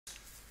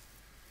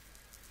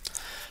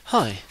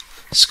Hi,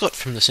 Scott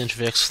from the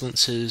Centre of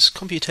Excellence's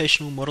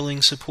Computational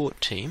Modelling Support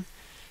Team,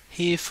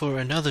 here for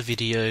another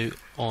video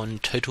on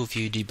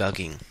Totalview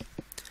debugging.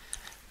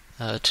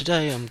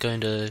 Today I'm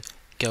going to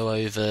go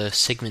over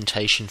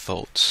segmentation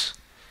faults,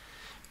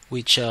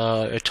 which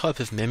are a type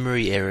of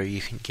memory error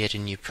you can get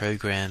in your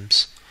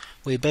programs,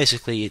 where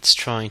basically it's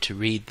trying to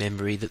read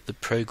memory that the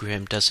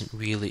program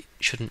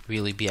shouldn't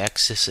really be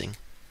accessing,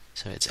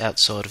 so it's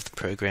outside of the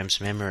program's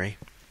memory.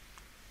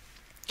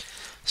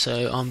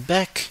 So I'm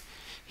back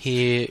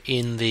here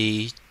in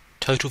the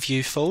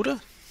Totalview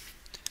folder.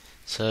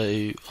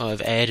 So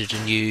I've added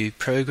a new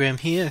program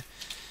here.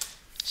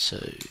 So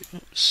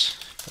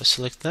if I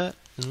select that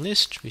and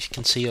list, we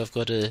can see I've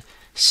got a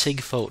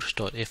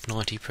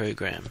segfault.f90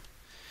 program.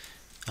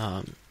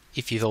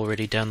 If you've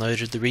already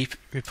downloaded the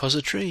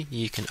repository,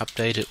 you can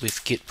update it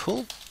with git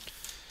pull,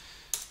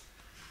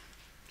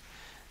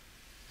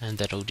 and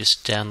that'll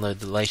just download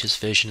the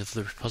latest version of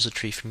the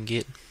repository from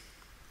Git.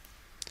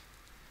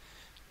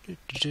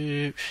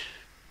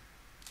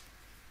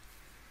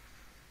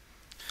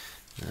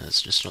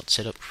 It's just not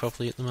set up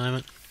properly at the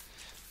moment,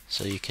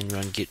 so you can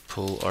run git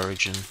pull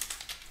origin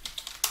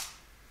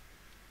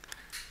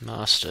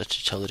master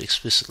to tell it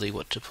explicitly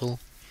what to pull,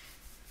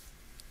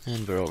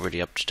 and we're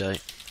already up to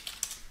date.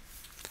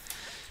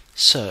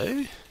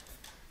 So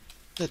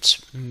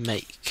let's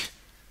make.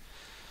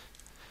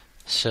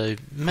 So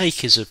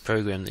make is a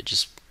program that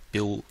just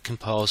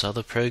compiles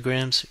other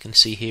programs. You can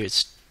see here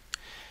it's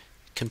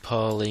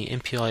compiling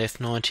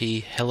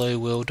MPI-F90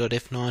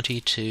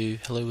 hello-world.f90 to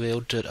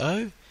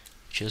hello-world.o,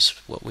 which is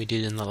what we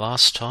did in the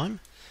last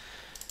time,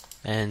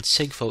 and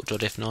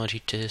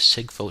segfault.f90 to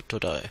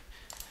segfault.o.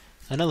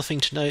 Another thing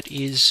to note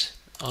is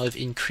I've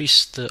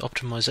increased the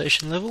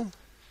optimization level,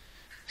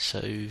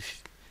 so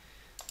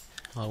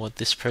I want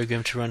this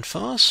program to run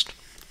fast.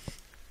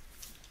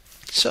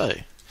 So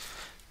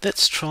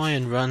let's try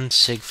and run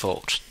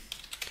segfault.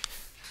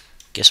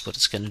 Guess what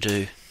it's going to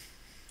do?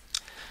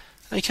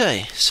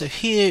 Okay, so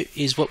here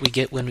is what we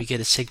get when we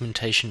get a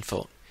segmentation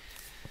fault.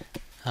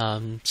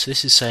 So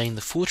this is saying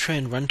the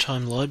Fortran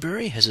runtime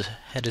library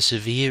had a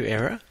severe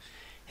error.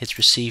 It's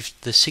received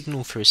the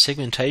signal for a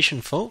segmentation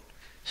fault,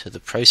 so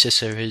the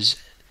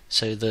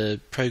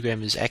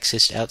program is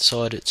accessed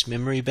outside its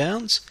memory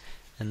bounds,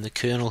 and the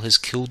kernel has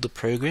killed the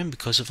program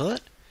because of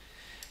that.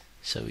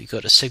 So we've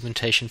got a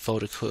segmentation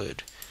fault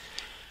occurred.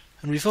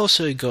 And we've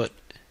also got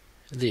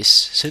this.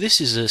 So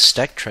this is a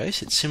stack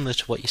trace. It's similar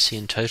to what you see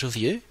in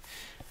Totalview.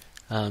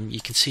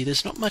 You can see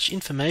there's not much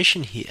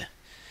information here.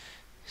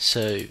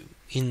 So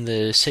in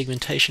the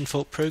segmentation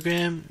fault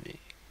program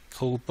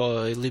called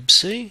by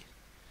libc,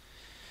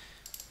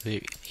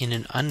 we're in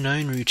an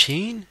unknown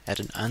routine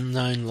at an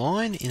unknown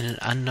line in an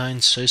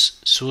unknown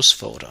source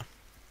folder.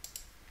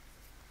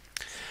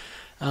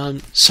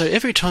 So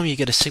every time you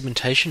get a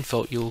segmentation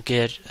fault, you'll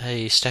get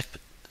a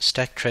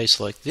stack trace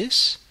like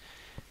this.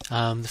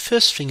 The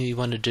first thing you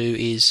want to do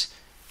is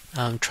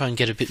try and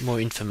get a bit more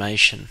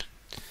information.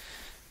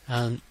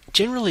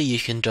 Generally, you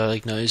can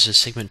diagnose a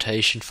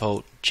segmentation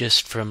fault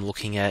just from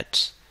looking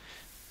at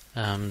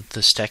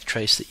the stack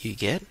trace that you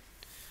get.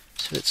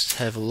 So let's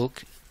have a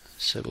look.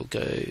 So we'll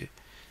go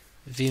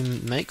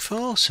vim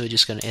makefile, so we're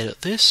just going to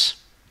edit this.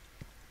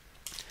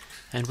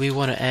 And we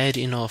want to add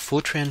in our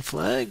Fortran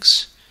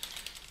flags,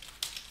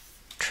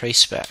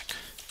 traceback.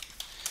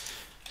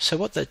 So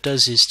what that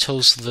does is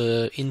tells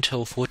the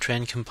Intel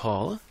Fortran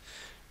compiler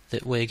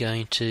that we're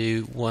going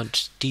to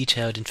want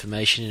detailed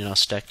information in our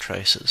stack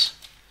traces.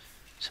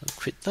 So I'll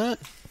quit that.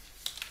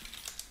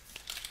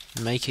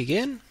 Make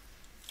again.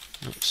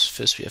 Oops,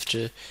 first we have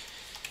to,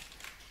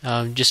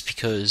 just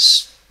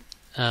because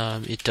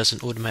it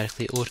doesn't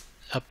automatically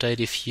update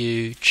if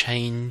you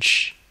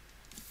change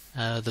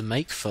the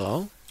make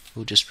file,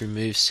 we'll just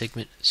remove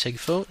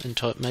segfault and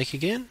type make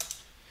again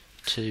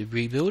to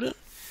rebuild it.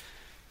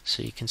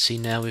 So you can see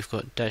now we've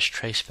got dash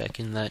traceback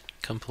in that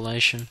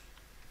compilation.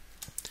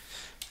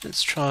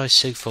 Let's try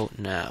segfault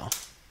now.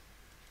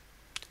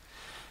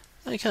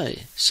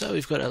 Okay, so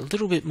we've got a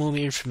little bit more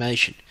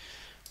information.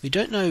 We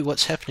don't know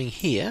what's happening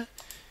here,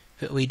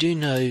 but we do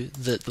know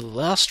that the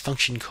last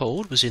function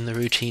called was in the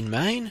routine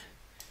main,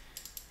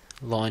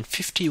 line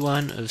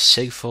 51 of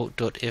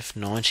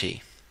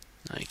segfault.f90.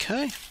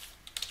 Okay,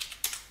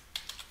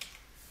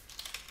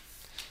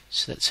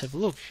 so let's have a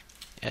look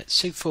at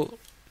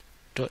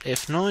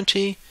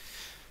segfault.f90,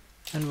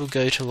 and we'll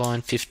go to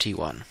line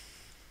 51.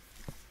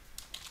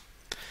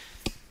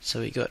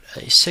 So we got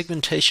a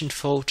segmentation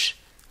fault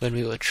when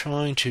we were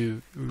trying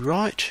to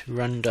write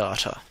run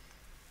data.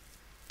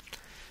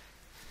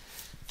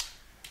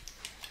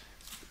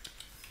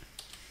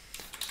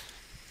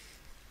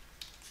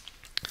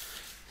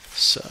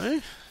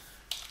 So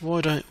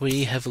why don't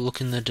we have a look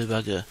in the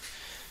debugger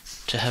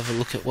to have a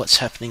look at what's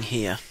happening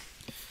here.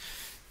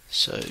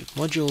 So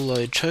module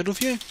load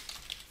Totalview.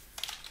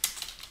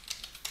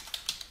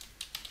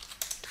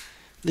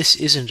 This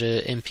isn't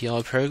an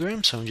MPI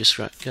program, so I'm just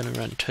going to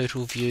run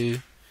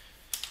Totalview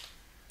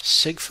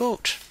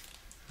segfault.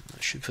 I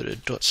should put a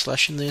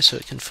 // in there so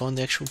it can find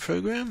the actual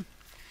program.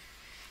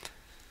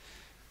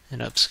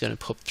 and up's going to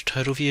pop the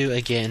total view.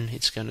 Again,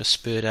 it's going to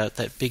spurt out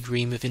that big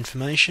ream of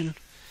information,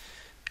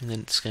 and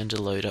then it's going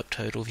to load up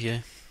total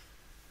view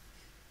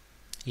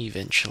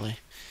eventually.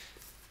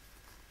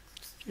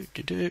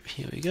 Here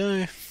we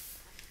go.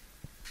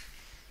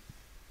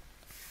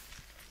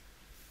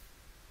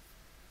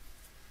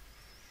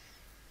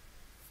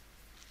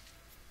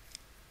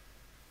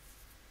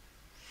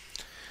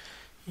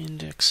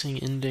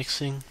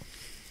 Indexing.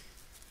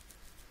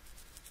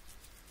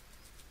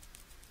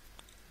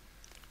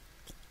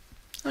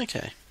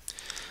 Okay,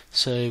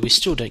 so we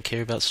still don't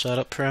care about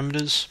startup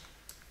parameters.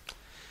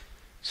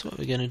 So what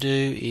we're going to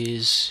do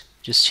is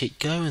just hit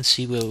go and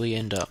see where we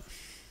end up.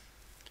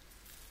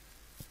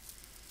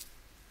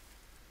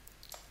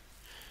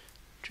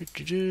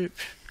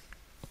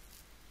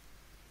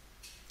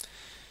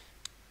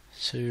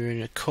 So we're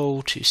in a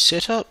call to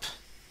setup,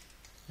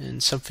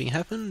 and something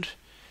happened.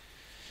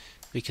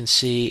 We can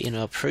see in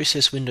our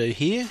process window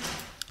here,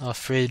 our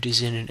thread is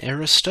in an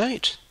error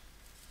state.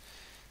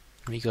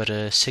 We got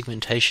a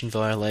segmentation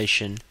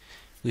violation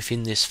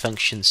within this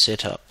function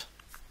setup.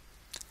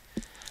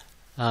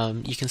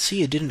 You can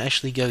see it didn't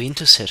actually go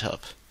into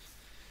setup.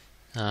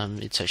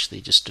 It's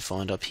actually just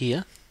defined up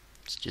here.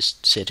 It's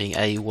just setting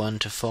A1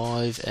 to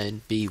 5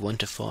 and B1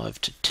 to 5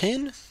 to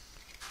 10.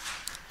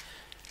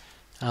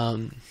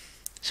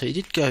 So it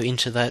did go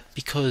into that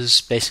because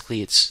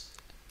basically its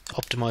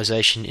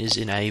optimization is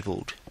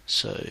enabled.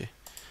 So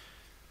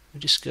we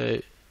just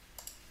go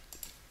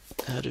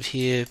out of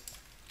here,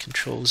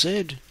 Control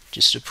Z,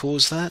 just to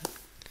pause that.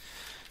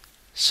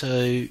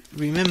 So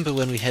remember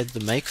when we had the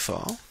make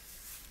file,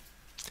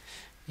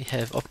 we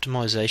have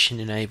optimization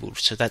enabled,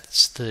 so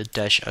that's the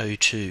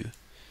 -02.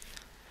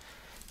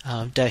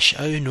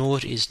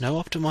 -0 is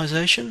no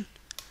optimization.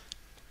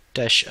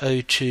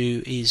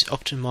 -02 is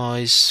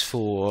optimized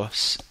for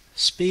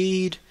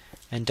speed,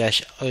 and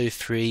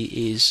 -03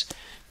 is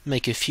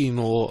make a few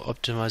more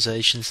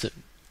optimizations that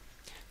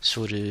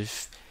sort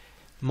of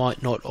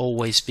might not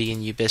always be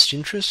in your best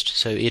interest.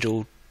 So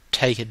it'll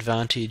take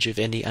advantage of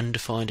any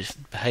undefined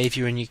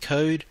behavior in your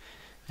code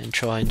and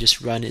try and just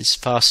run as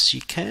fast as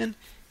you can.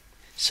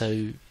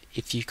 So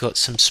if you've got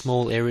some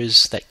small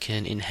errors, that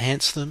can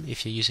enhance them.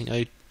 If you're using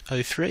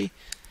 03,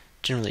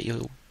 generally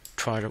you'll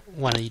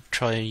want to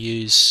try and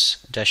use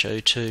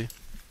 -02.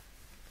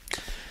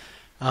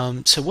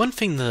 So one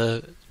thing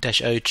the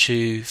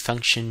 -02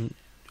 function,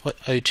 what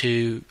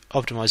 02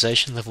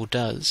 optimization level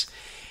does,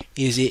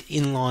 is it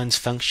inlines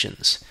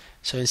functions.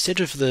 So instead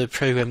of the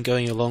program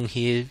going along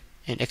here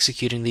and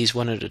executing these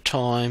one at a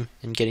time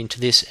and getting to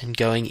this and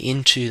going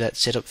into that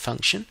setup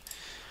function,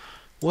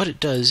 what it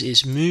does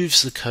is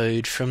moves the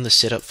code from the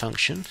setup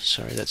function.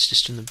 Sorry, that's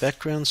just in the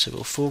background, so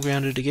we'll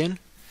foreground it again.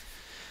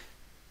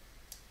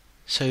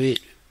 So it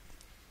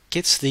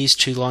gets these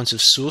two lines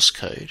of source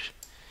code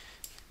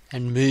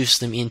and moves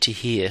them into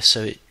here.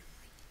 So it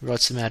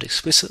writes them out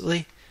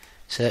explicitly.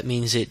 So that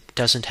means it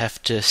doesn't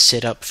have to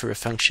set up for a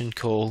function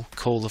call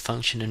the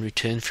function and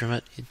return from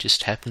it. It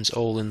just happens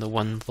all in the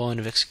one line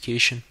of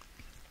execution.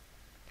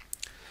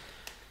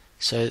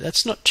 So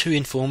that's not too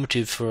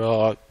informative for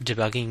our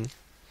debugging.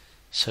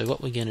 So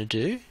what we're going to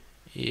do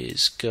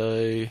is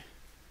go,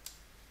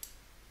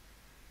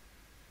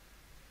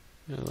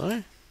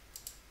 hello,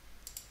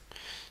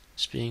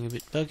 it's being a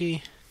bit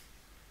buggy.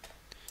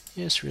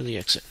 Yes, really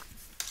exit.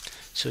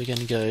 So we're going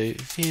to go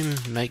vim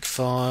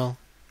makefile,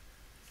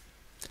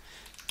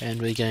 and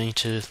we're going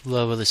to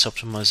lower this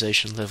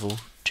optimization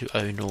level to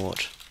 0.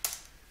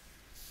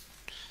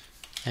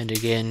 And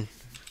again,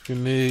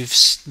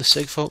 removes the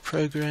segfault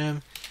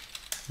program,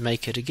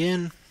 make it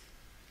again.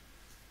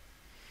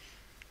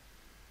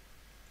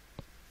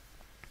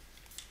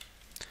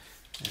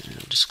 And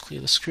I'll just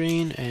clear the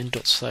screen and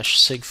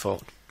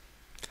 /segfault.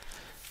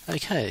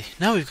 Okay,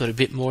 now we've got a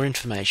bit more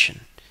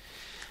information.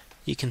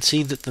 You can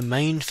see that the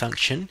main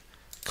function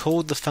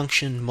called the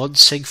function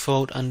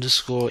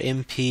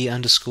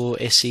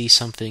mod_segfault_mp_se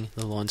something,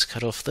 the line's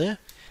cut off there,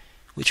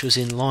 which was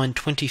in line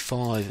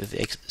 25 of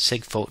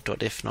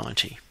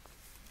segfault.f90.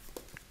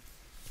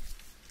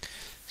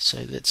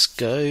 So let's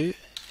go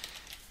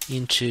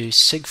into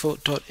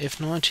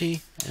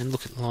segfault.f90 and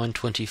look at line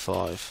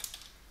 25,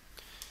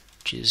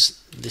 which is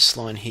this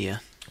line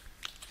here.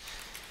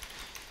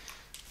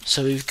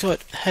 So we've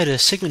had a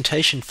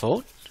segmentation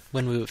fault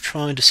when we were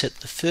trying to set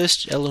the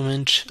first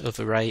element of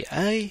array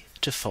A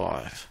to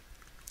 5.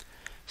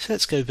 So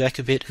let's go back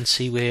a bit and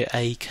see where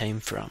A came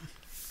from.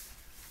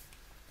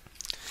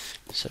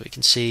 So we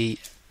can see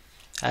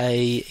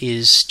A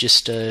is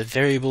just a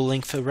variable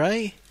length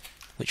array,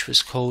 which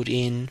was called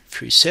in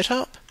through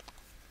setup.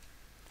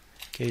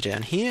 Go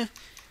down here.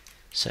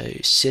 So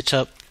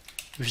setup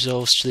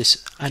resolves to this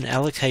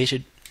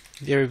unallocated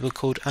variable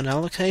called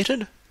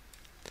unallocated.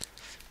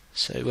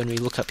 So when we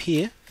look up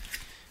here,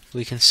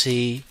 we can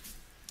see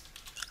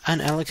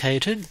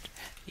unallocated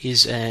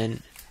is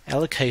an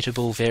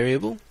allocatable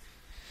variable.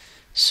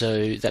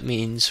 So that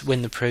means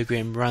when the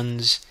program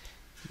runs,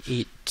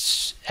 it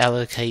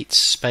allocates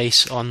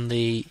space on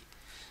the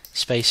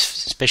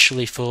space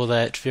especially for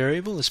that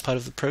variable as part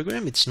of the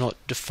program. It's not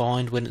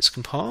defined when it's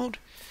compiled.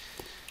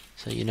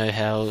 So you know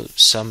how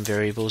some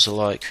variables are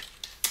like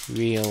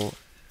real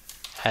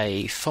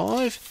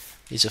A5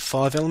 is a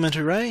 5-element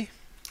array.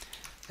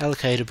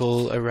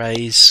 Allocatable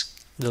arrays,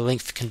 the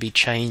length can be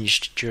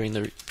changed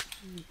during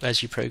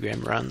as your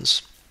program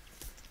runs.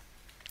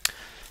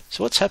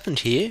 So what's happened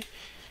here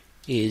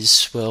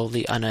is, well,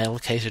 the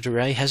unallocated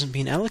array hasn't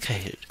been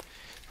allocated.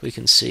 We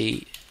can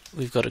see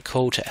we've got a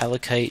call to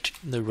allocate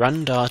the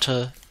run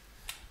data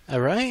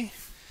array.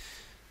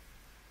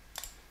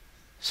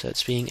 So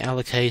it's being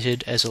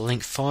allocated as a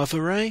length 5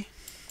 array.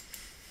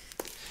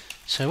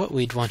 So what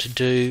we'd want to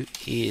do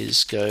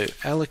is go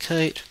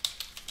allocate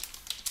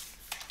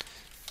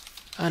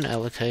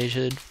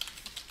unallocated.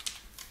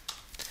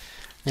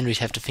 Then we'd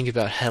have to think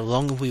about how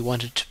long we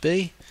want it to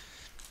be.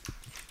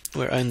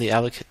 We're only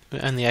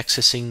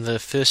accessing the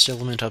first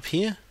element up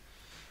here.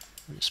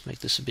 Let's make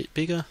this a bit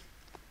bigger.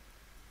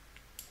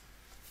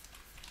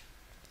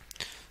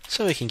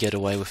 So we can get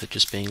away with it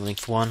just being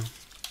length 1.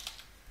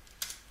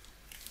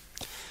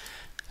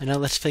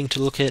 Another thing to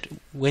look at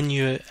when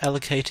you're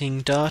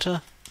allocating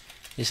data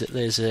is that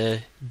there's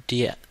a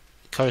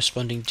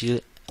corresponding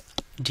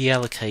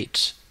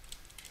deallocate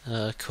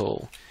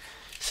call.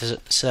 So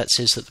that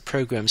says that the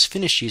program's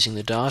finished using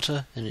the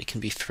data and it can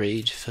be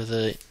freed for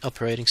the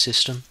operating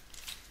system.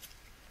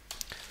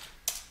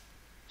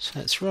 So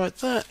let's write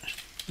that,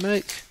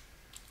 make.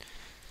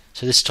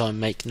 So this time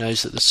make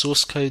knows that the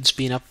source code's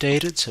been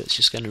updated, so it's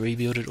just going to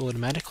rebuild it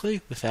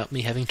automatically without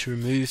me having to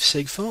remove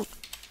segfault.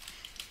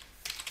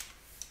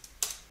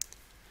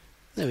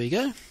 There we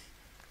go.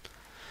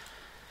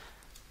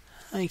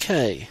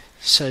 Okay,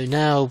 so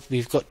now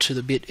we've got to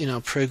the bit in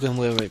our program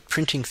where we're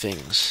printing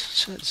things.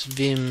 So it's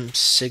vim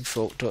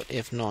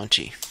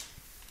segfault.f90.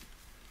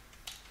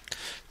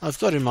 I've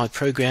got in my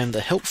program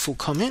the helpful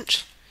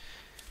comment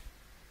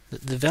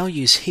that the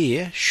values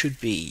here should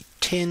be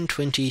 10,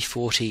 20,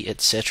 40,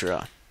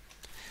 etc.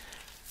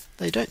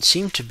 They don't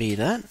seem to be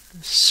that,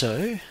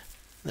 so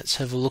let's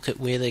have a look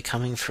at where they're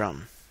coming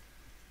from.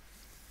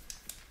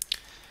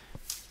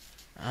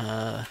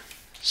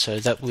 So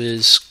that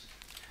was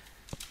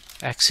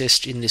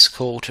accessed in this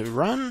call to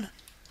run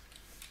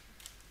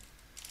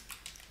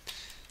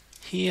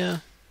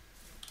here,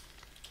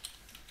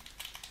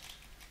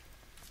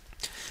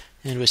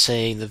 and we're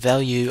saying the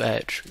value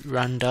at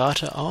run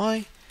data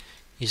I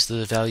is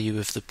the value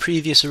of the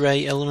previous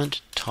array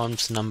element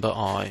times the number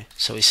I.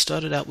 So we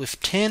started out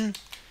with 10,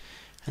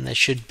 and they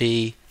should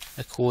be,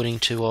 according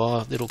to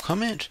our little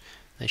comment,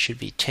 they should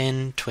be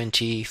 10,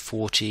 20,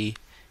 40,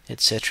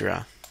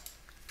 etc.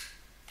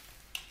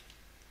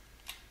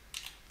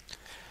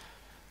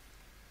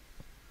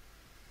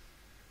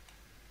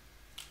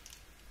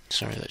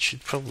 Sorry, that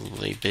should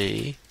probably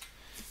be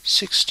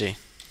 60.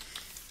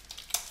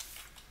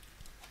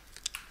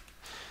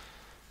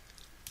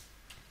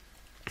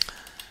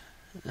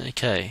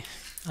 Okay,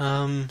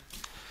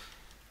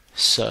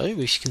 so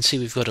we can see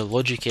we've got a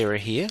logic error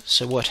here.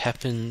 So what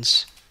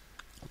happens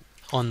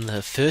on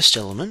the first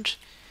element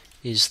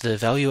is the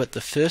value at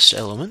the first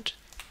element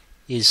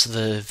is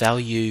the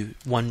value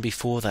one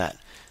before that.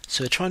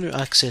 So we're trying to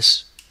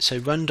access, so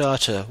run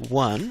data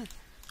 1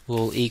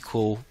 will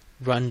equal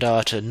run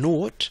data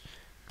 0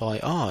 by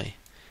I.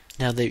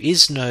 Now there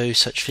is no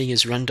such thing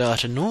as run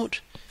data 0,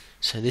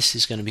 so this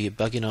is going to be a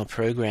bug in our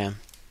program.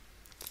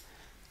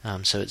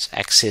 So it's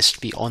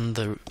accessed beyond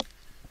the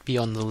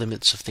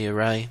limits of the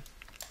array.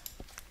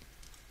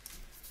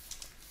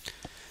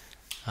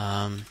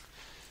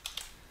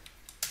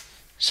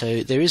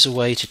 So there is a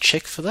way to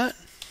check for that.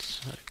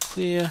 So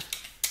clear,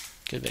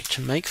 go back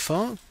to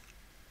makefile.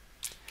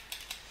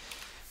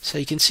 So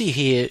you can see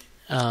here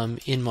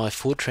in my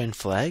Fortran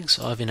flags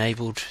I've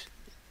enabled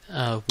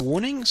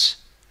warnings,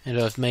 and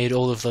I've made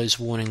all of those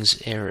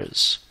warnings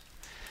errors.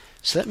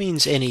 So that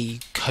means any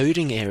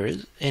coding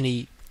errors,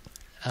 any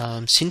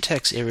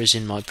syntax errors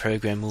in my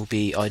program will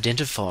be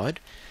identified,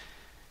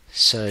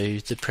 so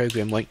the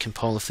program won't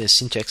compile if there's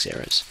syntax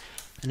errors.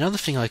 Another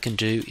thing I can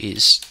do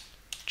is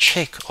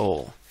check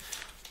all.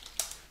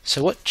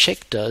 So what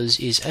check does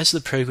is, as the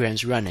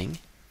program's running,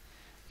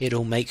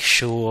 it'll make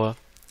sure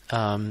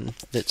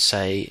that,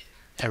 say,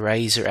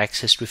 arrays are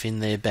accessed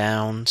within their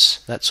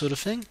bounds, that sort of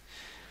thing.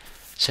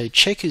 So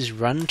check is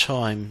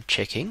runtime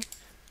checking,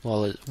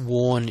 while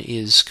warn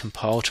is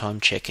compile time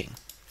checking.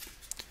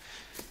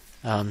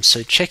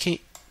 So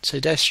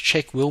dash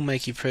check will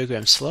make your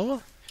program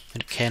slower,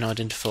 and it can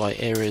identify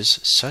errors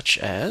such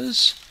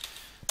as,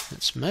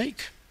 let's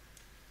make,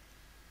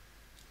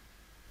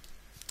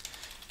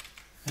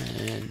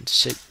 and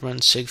run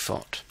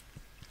segfault.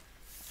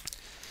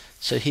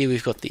 So here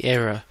we've got the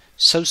error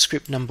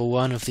subscript number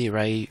 1 of the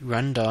array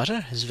run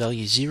data has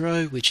value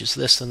 0, which is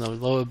less than the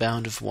lower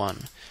bound of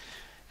 1.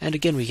 And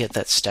again we get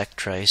that stack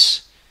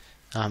trace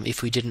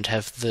if we didn't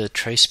have the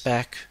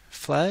traceback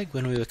flag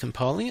when we were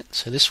compiling it.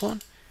 So this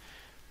one,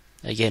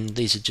 again,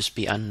 these would just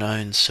be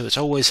unknowns, so it's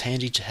always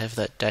handy to have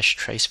that dash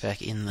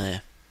traceback in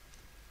there.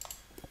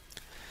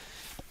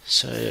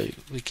 So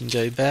we can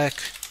go back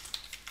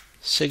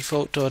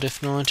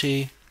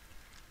segfault.f90.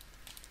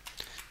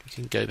 We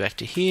can go back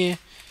to here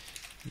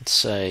and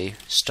say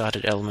start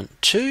at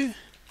element 2.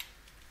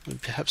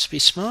 Would perhaps be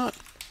smart.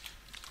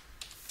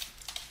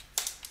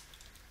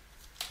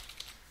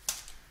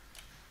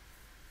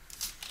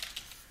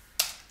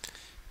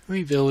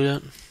 Rebuild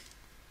it.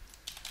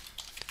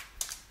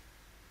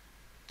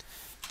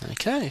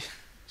 Okay,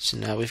 so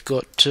now we've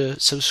got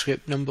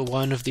subscript number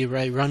 1 of the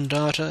array run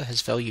data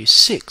has value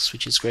 6,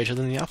 which is greater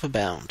than the upper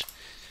bound.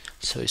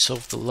 So we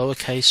solved the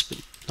lowercase but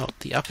not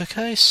the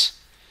uppercase.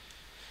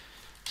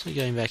 So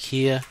going back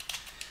here,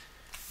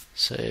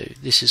 so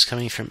this is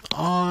coming from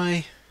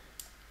I,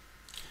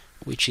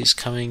 which is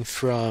coming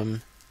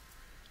from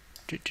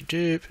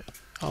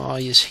I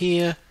is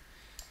here.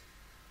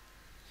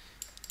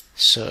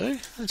 So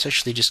let's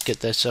actually just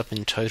get this up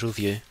in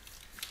Totalview,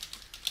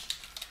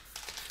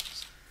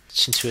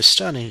 since we're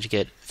starting to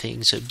get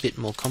things a bit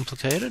more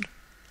complicated.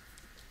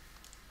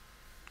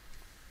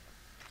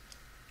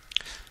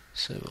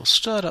 So we'll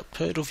start up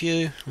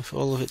Totalview with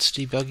all of its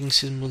debugging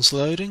symbols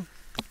loading.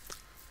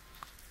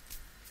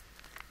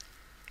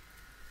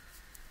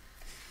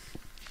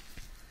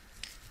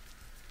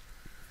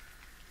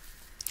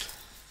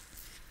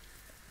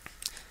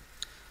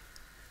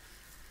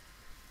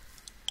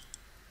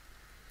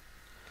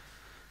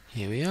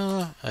 Here we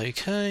are,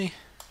 okay,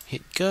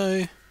 hit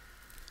go.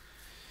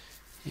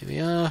 Here we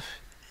are,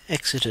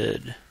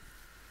 exited.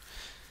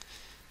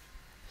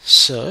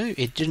 So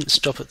it didn't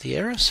stop at the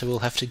error, so we'll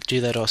have to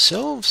do that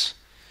ourselves.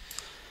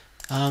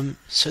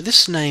 So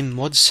this name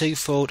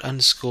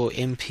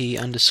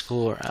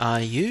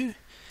modsegfault_mp_ru,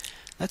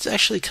 that's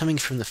actually coming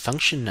from the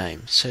function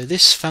name. So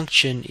this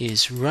function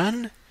is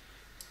run.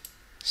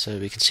 So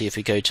we can see if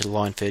we go to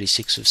line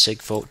 36 of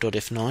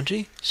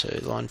segfault.f90, so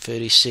line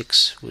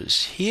 36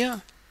 was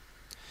here.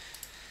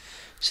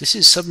 So this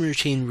is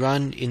subroutine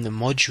run in the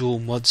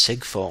module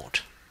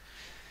modsegfault.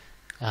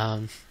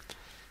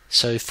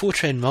 So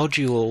Fortran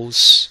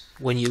modules,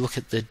 when you look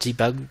at the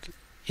debug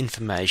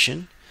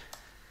information,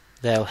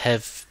 they'll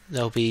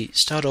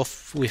start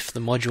off with the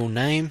module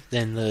name,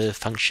 then the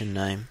function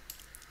name.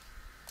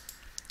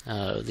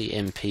 The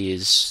MP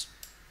is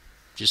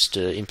just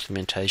an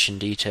implementation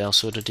detail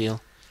sort of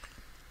deal.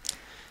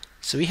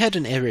 So we had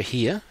an error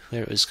here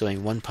where it was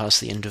going 1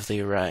 past the end of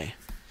the array.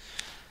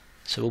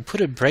 So we'll put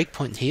a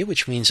breakpoint here,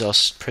 which means our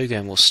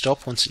program will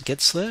stop once it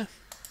gets there.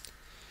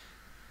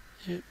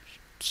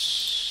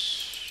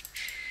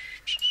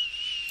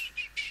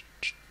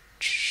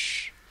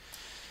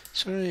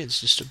 Sorry,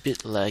 it's just a bit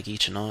laggy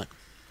tonight.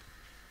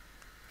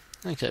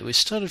 Okay, we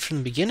started from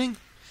the beginning.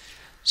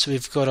 So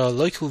we've got our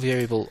local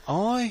variable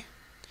I.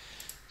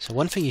 So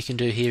one thing you can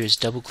do here is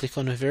double click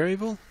on a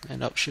variable,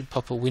 and up should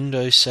pop a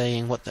window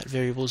saying what that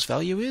variable's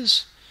value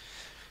is.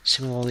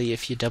 Similarly,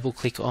 if you double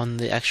click on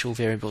the actual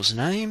variable's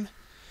name,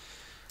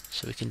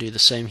 so we can do the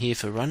same here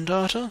for run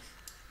data.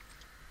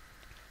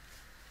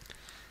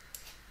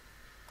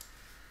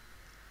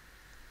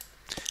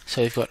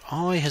 So we've got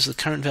I has the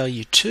current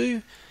value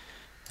 2,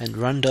 and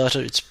run data,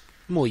 it's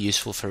more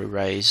useful for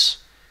arrays,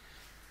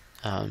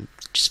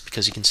 just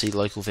because you can see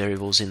local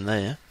variables in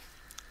there.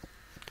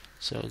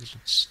 So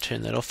let's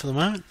turn that off for the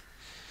moment.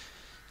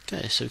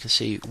 Okay, so we can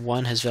see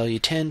 1 has value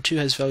 10, 2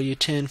 has value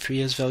 10, 3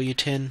 has value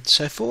 10,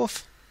 so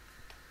forth.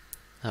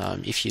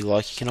 If you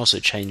like, you can also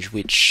change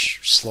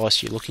which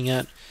slice you're looking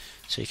at.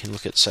 So you can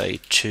look at, say,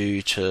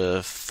 2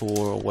 to 4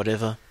 or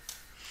whatever.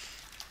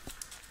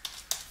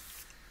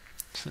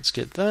 So let's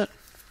get that.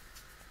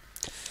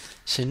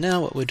 So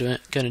now what we're going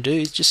to do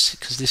is, just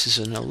because this is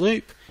in a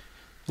loop,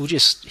 we'll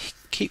just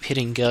keep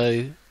hitting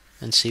go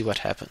and see what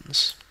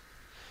happens.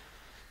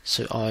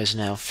 So I is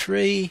now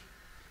 3,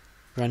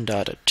 run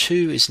data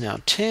 2 is now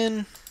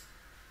 10,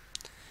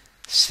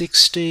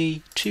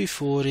 60,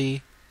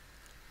 240,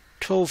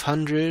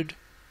 1200.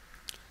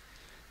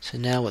 So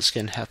now what's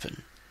going to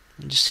happen?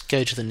 We'll just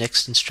go to the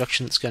next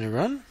instruction that's going to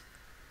run.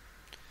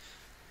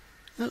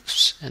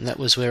 Oops, and that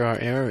was where our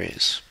error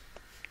is.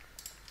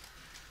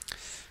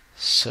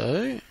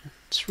 So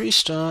let's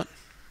restart.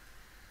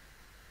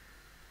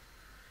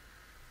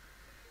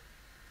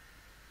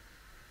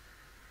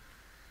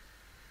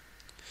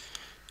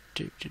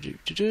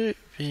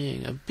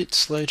 Being a bit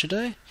slow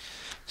today.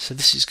 So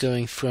this is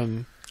going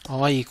from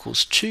I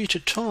equals 2 to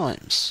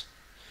times,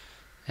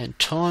 and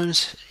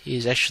times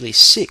is actually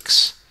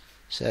 6.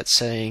 So that's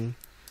saying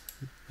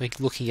we're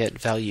looking at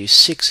value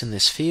 6 in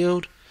this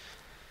field.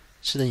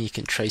 So then you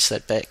can trace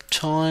that back.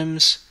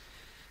 Times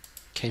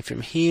came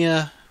from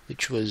here,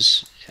 which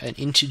was an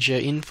integer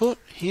input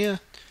here.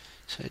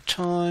 So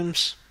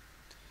times,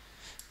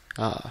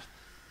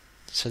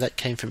 so that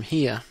came from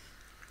here.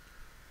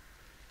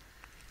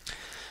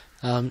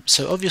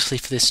 So obviously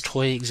for this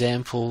toy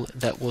example,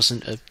 that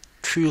wasn't a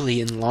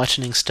truly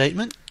enlightening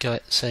statement,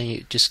 saying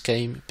it just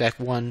came back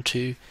 1,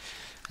 2,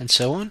 and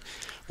so on.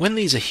 When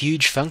these are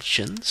huge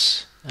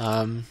functions,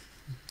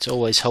 it's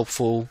always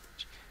helpful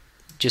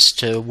just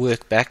to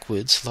work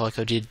backwards like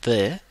I did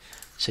there.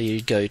 So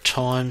you'd go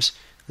times,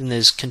 then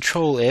there's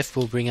Control F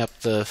will bring up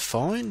the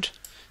find,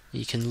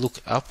 You can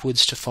look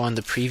upwards to find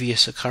the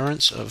previous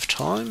occurrence of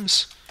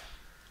times,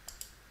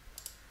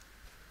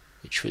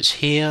 which was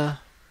here,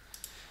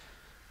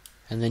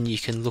 and then you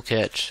can look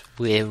at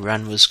where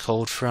run was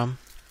called from,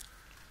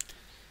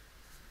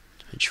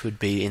 which would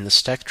be in the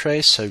stack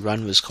trace. So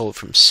run was called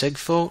from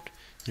segfault,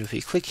 and if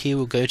we click here,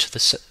 we'll go to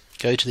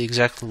the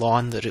exact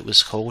line that it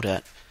was called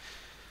at.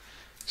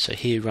 So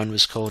here run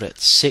was called at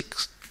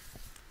 6.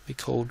 We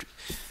called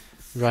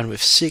run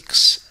with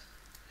 6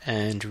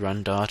 and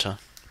run data.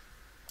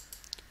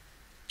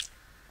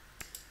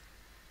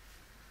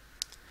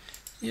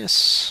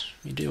 Yes,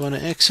 we do want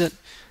to exit.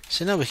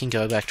 So now we can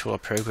go back to our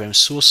program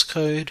source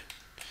code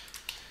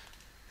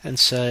and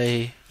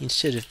say,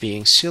 instead of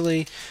being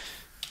silly,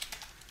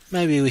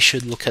 maybe we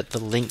should look at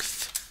the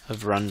length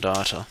of run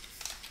data,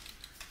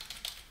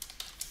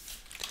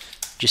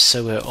 just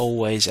so we're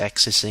always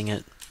accessing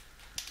it,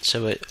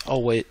 so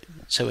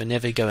we're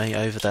never going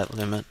over that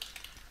limit.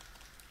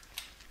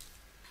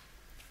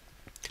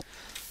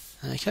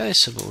 Okay,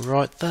 so we'll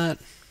write that,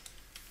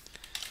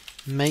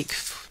 make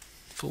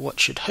for what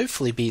should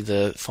hopefully be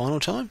the final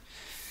time.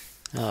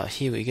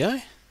 Here we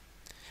go.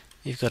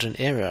 We've got an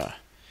error.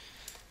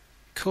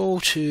 Call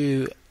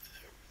to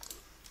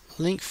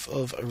length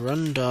of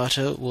run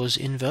data was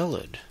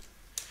invalid.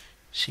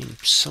 Seems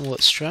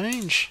somewhat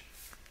strange.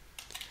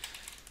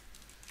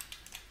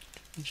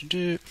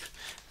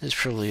 There's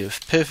probably a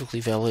perfectly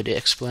valid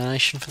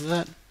explanation for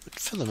that, but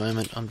for the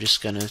moment I'm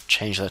just going to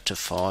change that to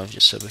 5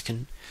 just so we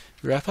can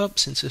wrap up,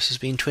 since this has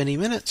been 20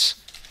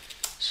 minutes.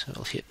 So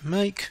I'll hit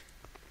make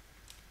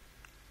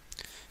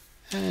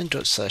and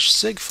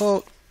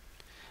 /segfault,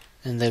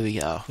 and there we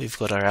are, we've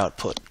got our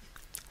output.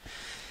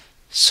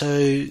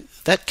 So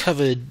that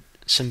covered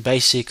some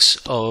basics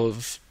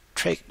of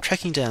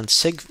tracking down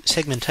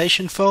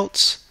segmentation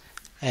faults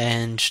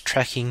and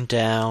tracking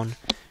down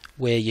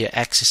where you're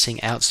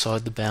accessing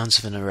outside the bounds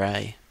of an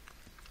array.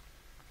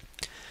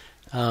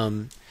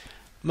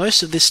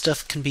 Most of this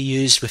stuff can be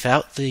used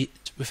without the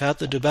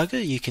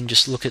debugger. You can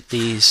just look at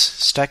these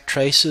stack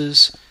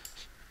traces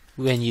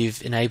when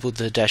you've enabled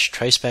the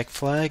 -traceback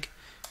flag,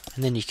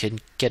 and then you can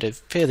get a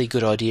fairly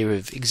good idea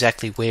of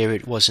exactly where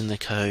it was in the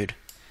code.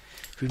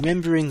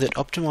 Remembering that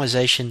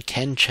optimization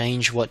can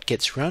change what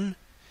gets run,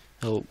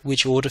 or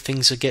which order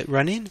things get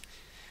run in.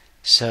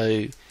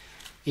 So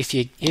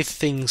if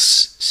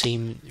things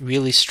seem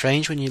really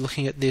strange when you're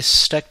looking at this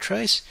stack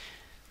trace,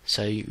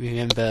 so you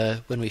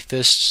remember when we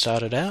first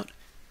started out,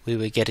 we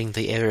were getting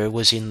the error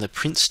was in the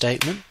print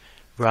statement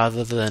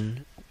rather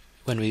than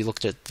when we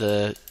looked at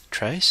the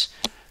trace,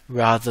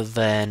 rather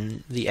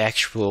than the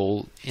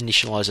actual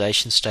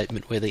initialization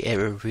statement where the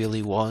error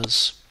really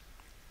was.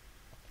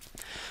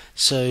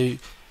 So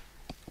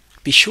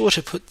be sure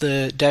to put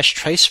the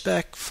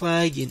 -traceback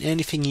flag in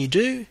anything you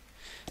do,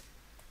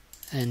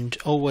 and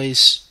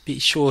always be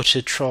sure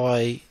to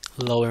try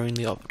lowering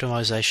the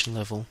optimization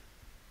level.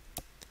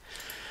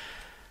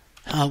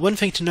 One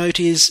thing to note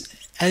is,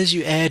 as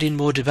you add in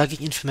more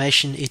debugging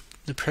information,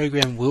 the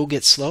program will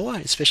get slower,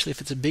 especially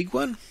if it's a big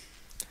one.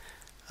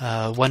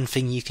 One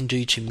thing you can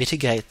do to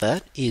mitigate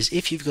that is,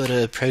 if you've got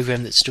a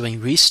program that's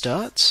doing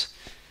restarts,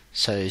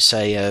 so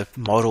say a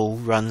model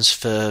runs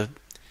for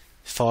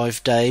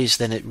 5 days,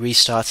 then it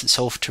restarts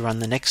itself to run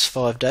the next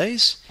 5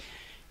 days,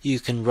 you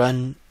can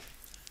run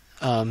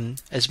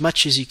as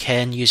much as you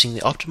can using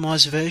the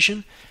optimized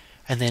version,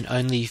 and then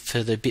only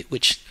for the bit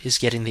which is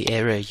getting the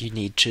error you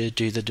need to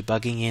do the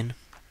debugging in.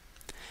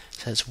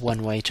 So that's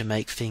one way to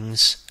make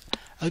things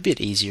a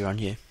bit easier on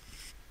you.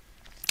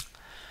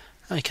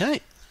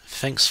 Okay,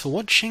 thanks for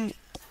watching,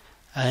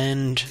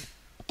 and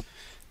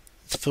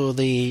for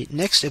the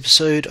next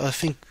episode I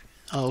think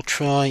I'll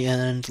try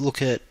and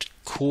look at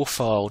core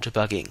file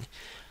debugging,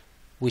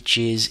 which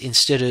is,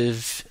 instead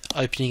of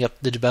opening up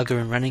the debugger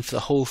and running for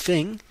the whole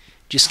thing,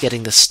 just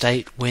getting the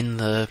state when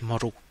the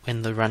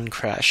run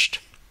crashed.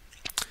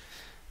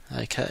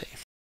 Okay.